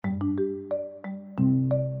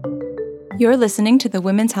You're listening to the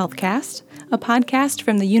Women's Healthcast, a podcast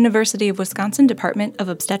from the University of Wisconsin Department of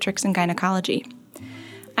Obstetrics and Gynecology.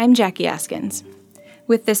 I'm Jackie Askins.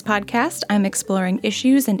 With this podcast, I'm exploring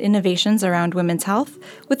issues and innovations around women's health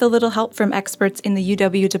with a little help from experts in the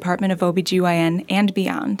UW Department of OBGYN and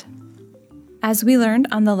beyond. As we learned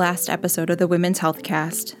on the last episode of the Women's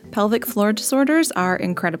Healthcast, pelvic floor disorders are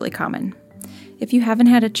incredibly common. If you haven't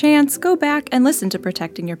had a chance, go back and listen to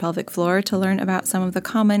Protecting Your Pelvic Floor to learn about some of the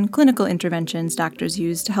common clinical interventions doctors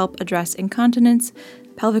use to help address incontinence,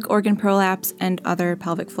 pelvic organ prolapse, and other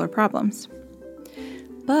pelvic floor problems.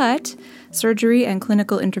 But surgery and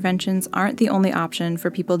clinical interventions aren't the only option for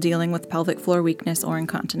people dealing with pelvic floor weakness or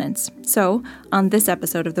incontinence. So, on this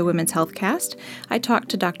episode of the Women's Healthcast, I talked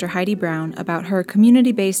to Dr. Heidi Brown about her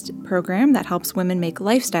community-based program that helps women make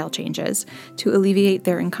lifestyle changes to alleviate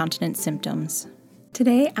their incontinence symptoms.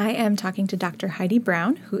 Today, I am talking to Dr. Heidi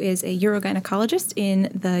Brown, who is a urogynecologist in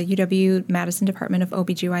the UW-Madison Department of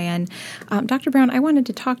OBGYN. Dr. Brown, I wanted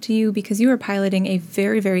to talk to you because you are piloting a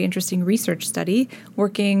very, very interesting research study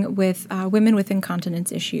working with women with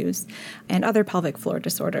incontinence issues and other pelvic floor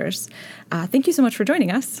disorders. Thank you so much for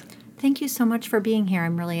joining us. Thank you so much for being here.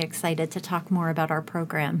 I'm really excited to talk more about our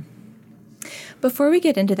program. Before we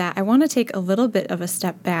get into that, I want to take a little bit of a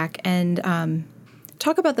step back and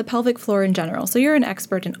talk about the pelvic floor in general. So you're an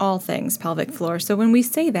expert in all things pelvic floor. So when we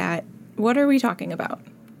say that, what are we talking about?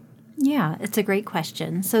 Yeah, it's a great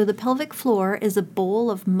question. So the pelvic floor is a bowl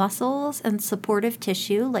of muscles and supportive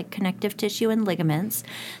tissue, like connective tissue and ligaments,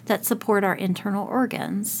 that support our internal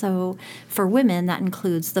organs. So for women, that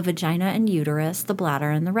includes the vagina and uterus, the bladder,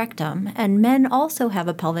 and the rectum. And men also have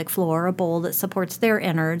a pelvic floor, a bowl that supports their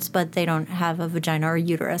innards, but they don't have a vagina or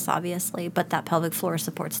uterus, obviously. But that pelvic floor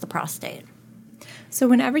supports the prostate. So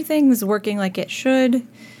when everything's working like it should,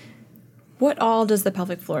 what all does the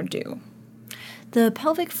pelvic floor do? The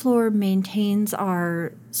pelvic floor maintains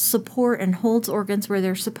our support and holds organs where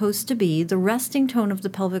they're supposed to be. The resting tone of the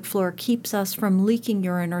pelvic floor keeps us from leaking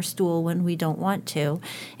urine or stool when we don't want to.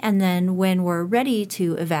 And then when we're ready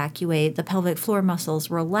to evacuate, the pelvic floor muscles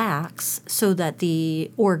relax so that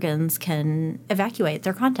the organs can evacuate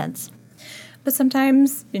their contents. But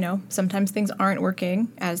sometimes things aren't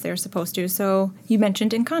working as they're supposed to. So you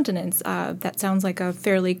mentioned incontinence. That sounds like a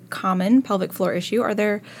fairly common pelvic floor issue. Are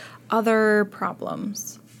there other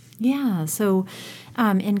problems? Yeah, so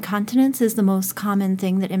incontinence is the most common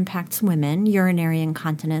thing that impacts women, urinary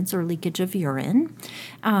incontinence or leakage of urine.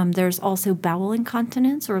 There's also bowel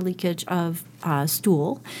incontinence or leakage of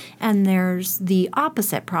stool. And there's the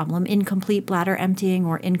opposite problem, incomplete bladder emptying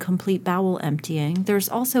or incomplete bowel emptying. There's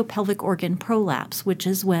also pelvic organ prolapse, which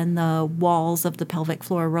is when the walls of the pelvic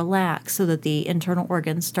floor relax so that the internal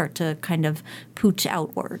organs start to kind of pooch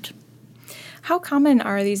outward. How common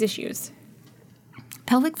are these issues?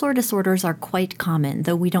 Pelvic floor disorders are quite common,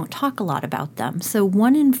 though we don't talk a lot about them. So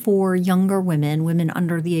 1 in 4 younger women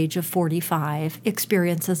under the age of 45,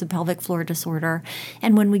 experiences a pelvic floor disorder.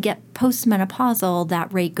 And when we get postmenopausal,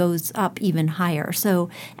 that rate goes up even higher. So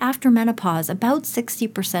after menopause, about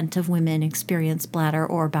 60% of women experience bladder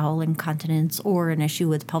or bowel incontinence or an issue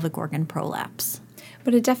with pelvic organ prolapse.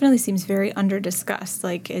 But it definitely seems very under-discussed.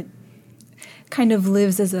 Like it kind of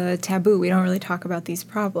lives as a taboo. We don't really talk about these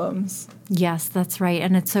problems. Yes, that's right.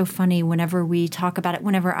 And it's so funny whenever we talk about it,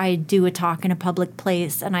 whenever I do a talk in a public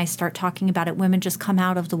place and I start talking about it, women just come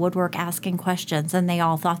out of the woodwork asking questions, and they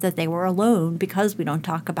all thought that they were alone because we don't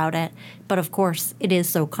talk about it. But of course, it is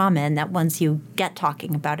so common that once you get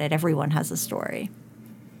talking about it, everyone has a story.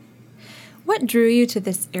 What drew you to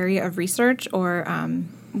this area of research or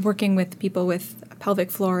working with people with pelvic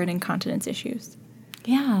floor and incontinence issues?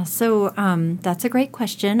 Yeah, so that's a great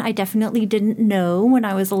question. I definitely didn't know when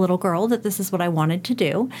I was a little girl that this is what I wanted to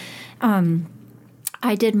do.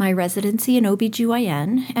 I did my residency in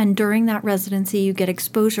OBGYN, and during that residency, you get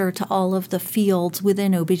exposure to all of the fields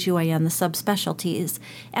within OBGYN, the subspecialties.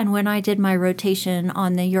 And when I did my rotation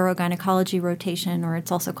on the urogynecology rotation, or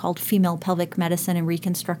it's also called female pelvic medicine and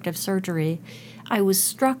reconstructive surgery, I was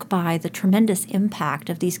struck by the tremendous impact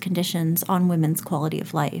of these conditions on women's quality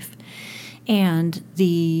of life. And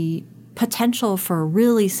the potential for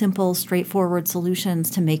really simple, straightforward solutions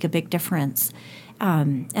to make a big difference.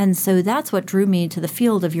 And so that's what drew me to the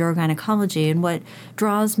field of urogynecology. And what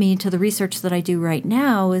draws me to the research that I do right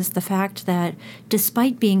now is the fact that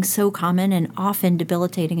despite being so common and often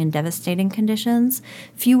debilitating and devastating conditions,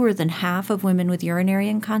 fewer than half of women with urinary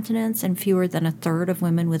incontinence and fewer than a third of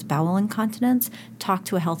women with bowel incontinence talk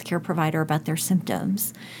to a healthcare provider about their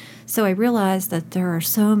symptoms. So I realized that there are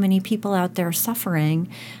so many people out there suffering,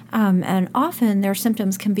 and often their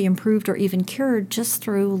symptoms can be improved or even cured just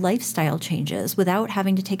through lifestyle changes without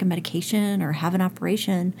having to take a medication or have an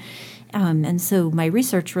operation. And so my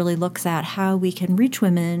research really looks at how we can reach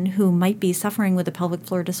women who might be suffering with a pelvic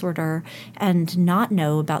floor disorder and not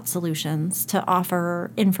know about solutions to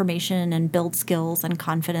offer information and build skills and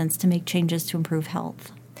confidence to make changes to improve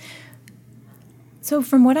health. So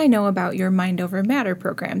from what I know about your Mind Over Matter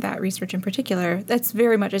program, that research in particular, that's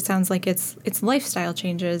very much, it sounds like it's lifestyle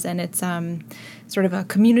changes, and it's sort of a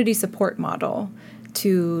community support model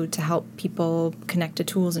to help people connect to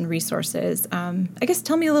tools and resources. I guess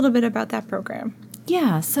tell me a little bit about that program.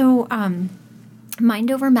 Yeah, so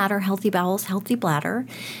Mind Over Matter, Healthy Bowels, Healthy Bladder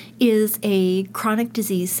is a chronic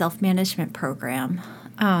disease self-management program.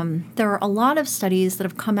 There are a lot of studies that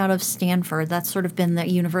have come out of Stanford. That's sort of been the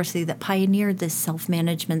university that pioneered this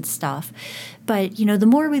self-management stuff. But, the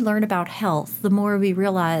more we learn about health, the more we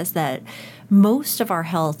realize that most of our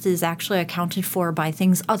health is actually accounted for by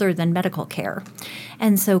things other than medical care.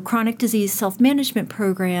 And so chronic disease self-management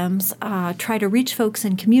programs try to reach folks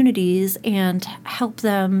in communities and help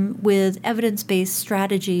them with evidence-based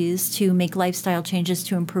strategies to make lifestyle changes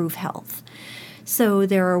to improve health. So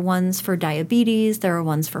there are ones for diabetes, there are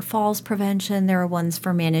ones for falls prevention, there are ones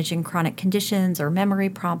for managing chronic conditions or memory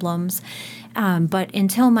problems. But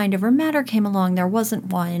until Mind Over Matter came along, there wasn't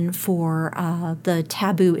one for the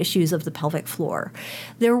taboo issues of the pelvic floor.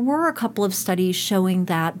 There were a couple of studies showing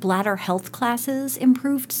that bladder health classes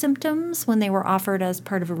improved symptoms when they were offered as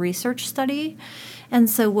part of a research study. And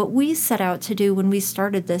so what we set out to do when we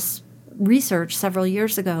started this research several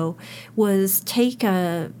years ago was take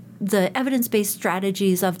the evidence-based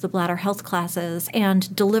strategies of the bladder health classes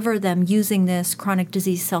and deliver them using this chronic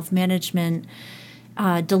disease self-management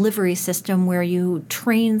delivery system where you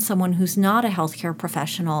train someone who's not a healthcare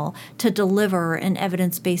professional to deliver an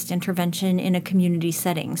evidence-based intervention in a community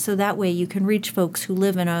setting. So that way you can reach folks who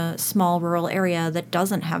live in a small rural area that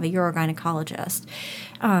doesn't have a urogynecologist.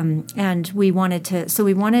 And we wanted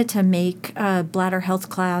to make a bladder health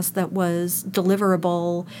class that was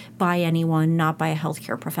deliverable by anyone, not by a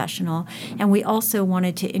healthcare professional. And we also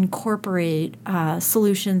wanted to incorporate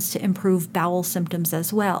solutions to improve bowel symptoms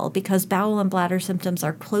as well, because bowel and bladder symptoms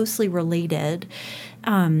are closely related,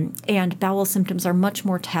 and bowel symptoms are much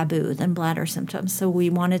more taboo than bladder symptoms. So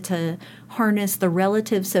we wanted to harness the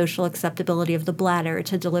relative social acceptability of the bladder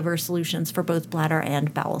to deliver solutions for both bladder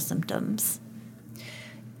and bowel symptoms.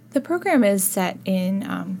 The program is set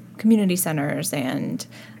in community centers and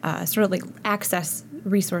sort of like access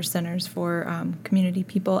resource centers for community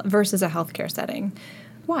people versus a healthcare setting.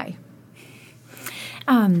 Why?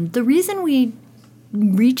 The reason we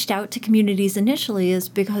reached out to communities initially is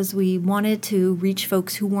because we wanted to reach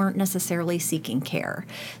folks who weren't necessarily seeking care.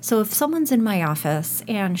 So if someone's in my office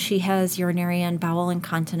and she has urinary and bowel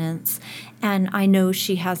incontinence, and I know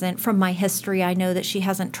she hasn't, from my history, I know that she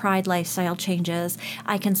hasn't tried lifestyle changes,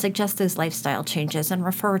 I can suggest those lifestyle changes and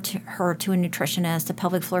refer her to a nutritionist, a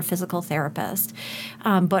pelvic floor physical therapist.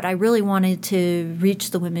 But I really wanted to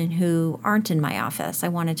reach the women who aren't in my office. I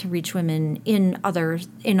wanted to reach women in other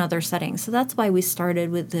settings. So that's why we started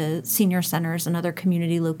with the senior centers and other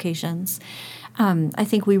community locations. I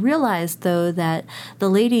think we realized, though, that the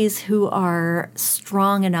ladies who are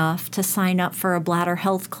strong enough to sign up for a bladder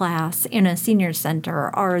health class in a senior center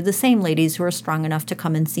are the same ladies who are strong enough to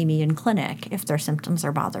come and see me in clinic if their symptoms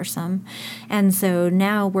are bothersome. And so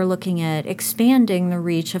now we're looking at expanding the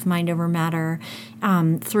reach of Mind Over Matter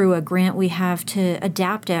through a grant we have to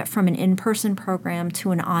adapt it from an in-person program to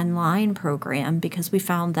an online program, because we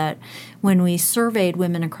found that when we surveyed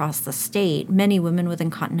women across the state, many women with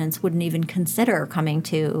incontinence wouldn't even consider coming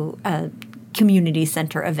to a community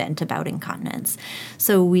center event about incontinence.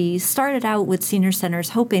 So we started out with senior centers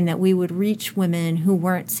hoping that we would reach women who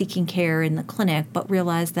weren't seeking care in the clinic, but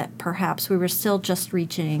realized that perhaps we were still just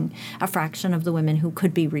reaching a fraction of the women who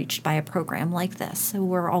could be reached by a program like this. So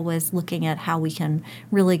we're always looking at how we can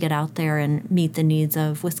really get out there and meet the needs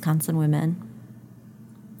of Wisconsin women.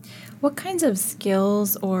 What kinds of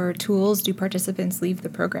skills or tools do participants leave the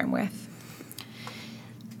program with?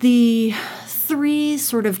 The three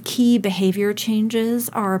sort of key behavior changes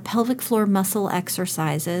are pelvic floor muscle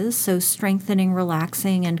exercises, so strengthening,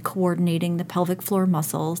 relaxing, and coordinating the pelvic floor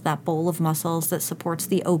muscles, that bowl of muscles that supports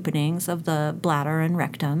the openings of the bladder and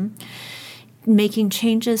rectum. Making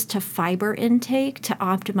changes to fiber intake to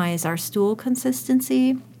optimize our stool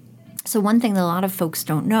consistency, So one thing that a lot of folks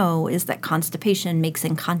don't know is that constipation makes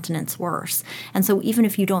incontinence worse. And so even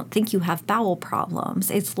if you don't think you have bowel problems,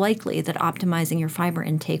 it's likely that optimizing your fiber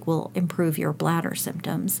intake will improve your bladder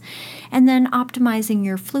symptoms. And then optimizing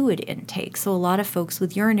your fluid intake. So a lot of folks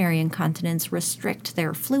with urinary incontinence restrict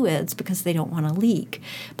their fluids because they don't want to leak.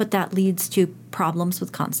 But that leads to problems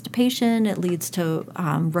with constipation. It leads to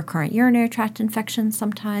recurrent urinary tract infections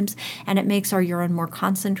sometimes, and it makes our urine more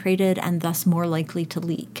concentrated and thus more likely to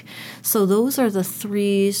leak. So those are the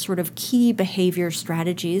three sort of key behavior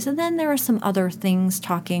strategies. And then there are some other things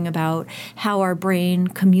talking about how our brain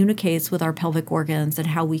communicates with our pelvic organs and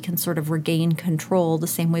how we can sort of regain control the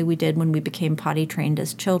same way we did when we became potty trained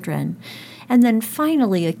as children. And then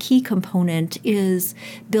finally, a key component is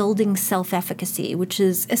building self-efficacy, which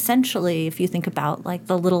is essentially, if you think about like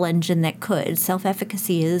the little engine that could,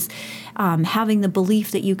 self-efficacy is having the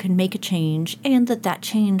belief that you can make a change and that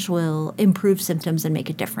change will improve symptoms and make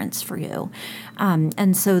a difference for you.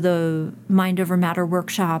 And so the Mind Over Matter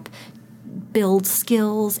workshop builds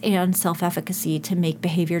skills and self-efficacy to make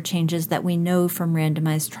behavior changes that we know from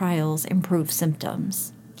randomized trials improve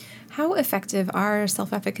symptoms. How effective are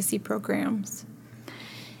self-efficacy programs?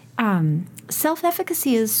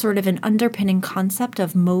 Self-efficacy is sort of an underpinning concept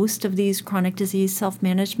of most of these chronic disease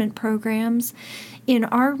self-management programs. In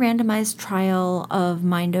our randomized trial of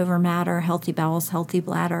Mind Over Matter, Healthy Bowels, Healthy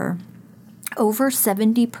Bladder, over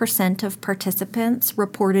 70% of participants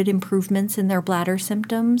reported improvements in their bladder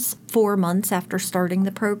symptoms 4 months after starting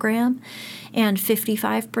the program, and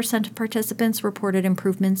 55% of participants reported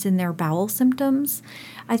improvements in their bowel symptoms.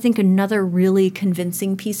 I think another really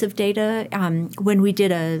convincing piece of data, when we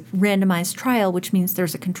did a randomized trial, which means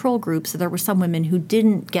there's a control group, so there were some women who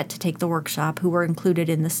didn't get to take the workshop who were included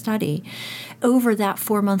in the study. Over that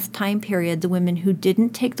 4-month time period, the women who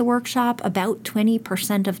didn't take the workshop, about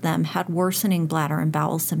 20% of them had worsening bladder and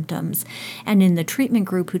bowel symptoms. And in the treatment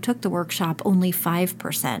group who took the workshop, only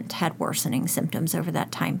 5% had worsening symptoms over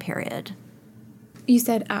that time period. You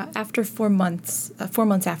said after 4 months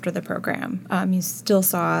after the program, you still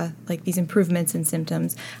saw like these improvements in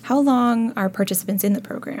symptoms. How long are participants in the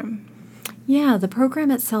program? Yeah, the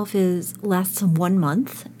program itself lasts 1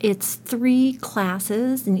 month. It's 3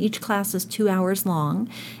 classes, and each class is 2 hours long,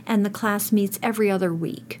 and the class meets every other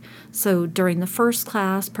week. So during the first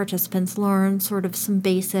class, participants learn sort of some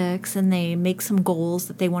basics, and they make some goals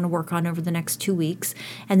that they want to work on over the next 2 weeks.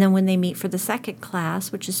 And then when they meet for the second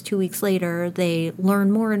class, which is 2 weeks later, they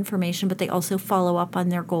learn more information, but they also follow up on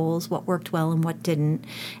their goals, what worked well and what didn't.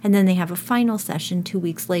 And then they have a final session 2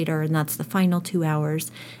 weeks later, and that's the final 2 hours.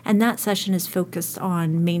 And that session is focused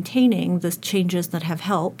on maintaining the changes that have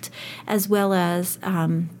helped, as well as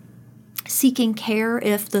seeking care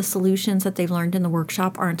if the solutions that they've learned in the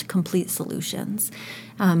workshop aren't complete solutions.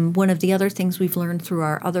 One of the other things we've learned through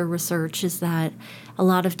our other research is that a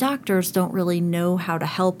lot of doctors don't really know how to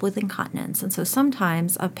help with incontinence. And so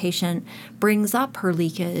sometimes a patient brings up her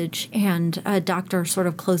leakage and a doctor sort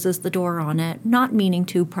of closes the door on it, not meaning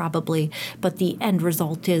to probably, but the end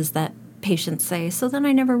result is that patients say, so then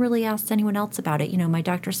I never really asked anyone else about it. You know, my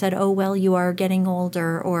doctor said, oh, well, you are getting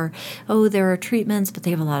older, or, oh, there are treatments, but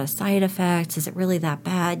they have a lot of side effects. Is it really that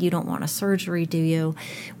bad? You don't want a surgery, do you?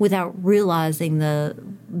 Without realizing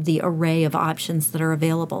the array of options that are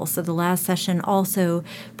available. So the last session also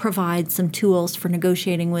provides some tools for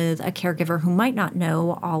negotiating with a caregiver who might not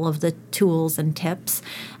know all of the tools and tips,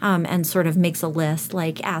 and sort of makes a list,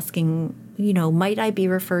 like asking, you know, might I be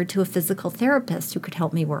referred to a physical therapist who could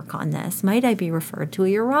help me work on this? Might I be referred to a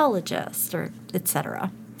urologist, or et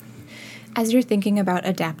cetera? As you're thinking about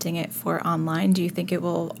adapting it for online, do you think it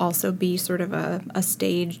will also be sort of a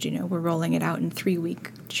staged, you know, we're rolling it out in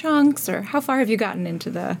 3-week chunks, or how far have you gotten into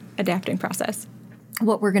the adapting process?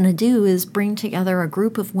 What we're going to do is bring together a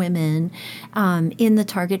group of women in the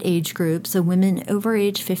target age group, so women over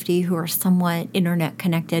age 50 who are somewhat internet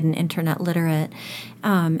connected and internet literate,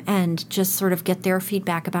 and just sort of get their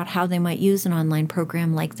feedback about how they might use an online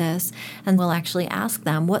program like this. And we'll actually ask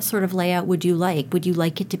them, what sort of layout would you like? Would you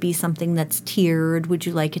like it to be something that's tiered? Would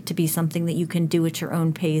you like it to be something that you can do at your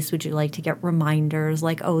own pace? Would you like to get reminders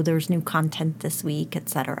like, oh, there's new content this week,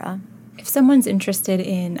 etc.? If someone's interested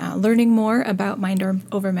in learning more about Mind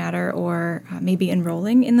Over Matter, or maybe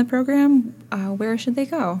enrolling in the program, where should they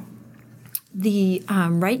go?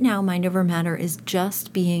 Right now, Mind Over Matter is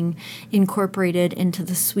just being incorporated into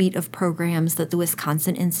the suite of programs that the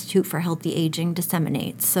Wisconsin Institute for Healthy Aging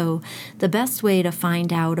disseminates. So the best way to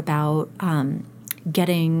find out about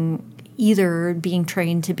either being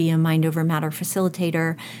trained to be a Mind Over Matter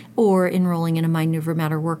facilitator or enrolling in a Mind Over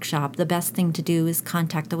Matter workshop, the best thing to do is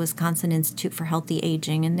contact the Wisconsin Institute for Healthy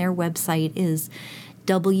Aging, and their website is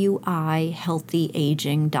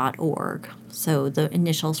wihealthyaging.org. So the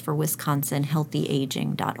initials for Wisconsin,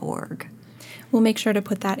 healthyaging.org. We'll make sure to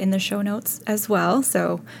put that in the show notes as well.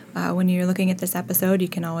 So when you're looking at this episode, you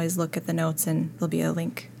can always look at the notes and there'll be a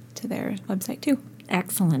link to their website too.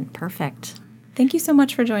 Excellent. Perfect. Thank you so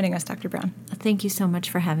much for joining us, Dr. Brown. Thank you so much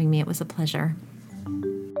for having me. It was a pleasure.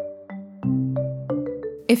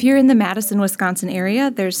 If you're in the Madison, Wisconsin area,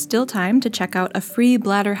 there's still time to check out a free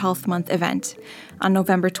Bladder Health Month event. On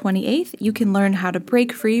November 28th, you can learn how to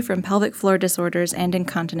break free from pelvic floor disorders and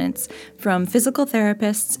incontinence from physical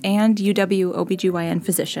therapists and UW OBGYN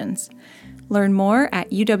physicians. Learn more at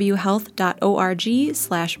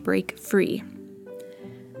uwhealth.org/breakfree.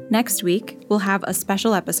 Next week, we'll have a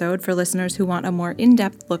special episode for listeners who want a more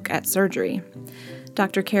in-depth look at surgery.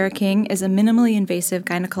 Dr. Kara King is a minimally invasive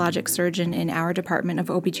gynecologic surgeon in our department of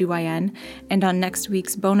OBGYN, and on next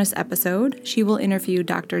week's bonus episode, she will interview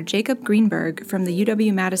Dr. Jacob Greenberg from the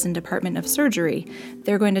UW-Madison Department of Surgery.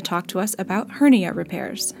 They're going to talk to us about hernia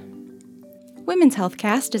repairs. Women's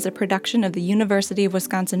Healthcast is a production of the University of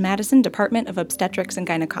Wisconsin-Madison Department of Obstetrics and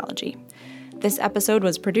Gynecology. This episode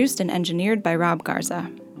was produced and engineered by Rob Garza.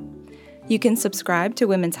 You can subscribe to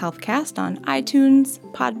Women's Healthcast on iTunes,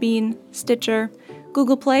 Podbean, Stitcher,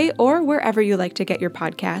 Google Play, or wherever you like to get your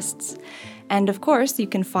podcasts. And of course, you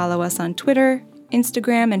can follow us on Twitter,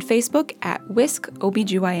 Instagram, and Facebook at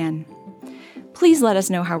WhiskOBGYN. Please let us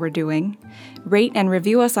know how we're doing. Rate and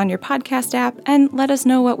review us on your podcast app, and let us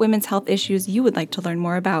know what women's health issues you would like to learn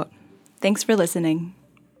more about. Thanks for listening.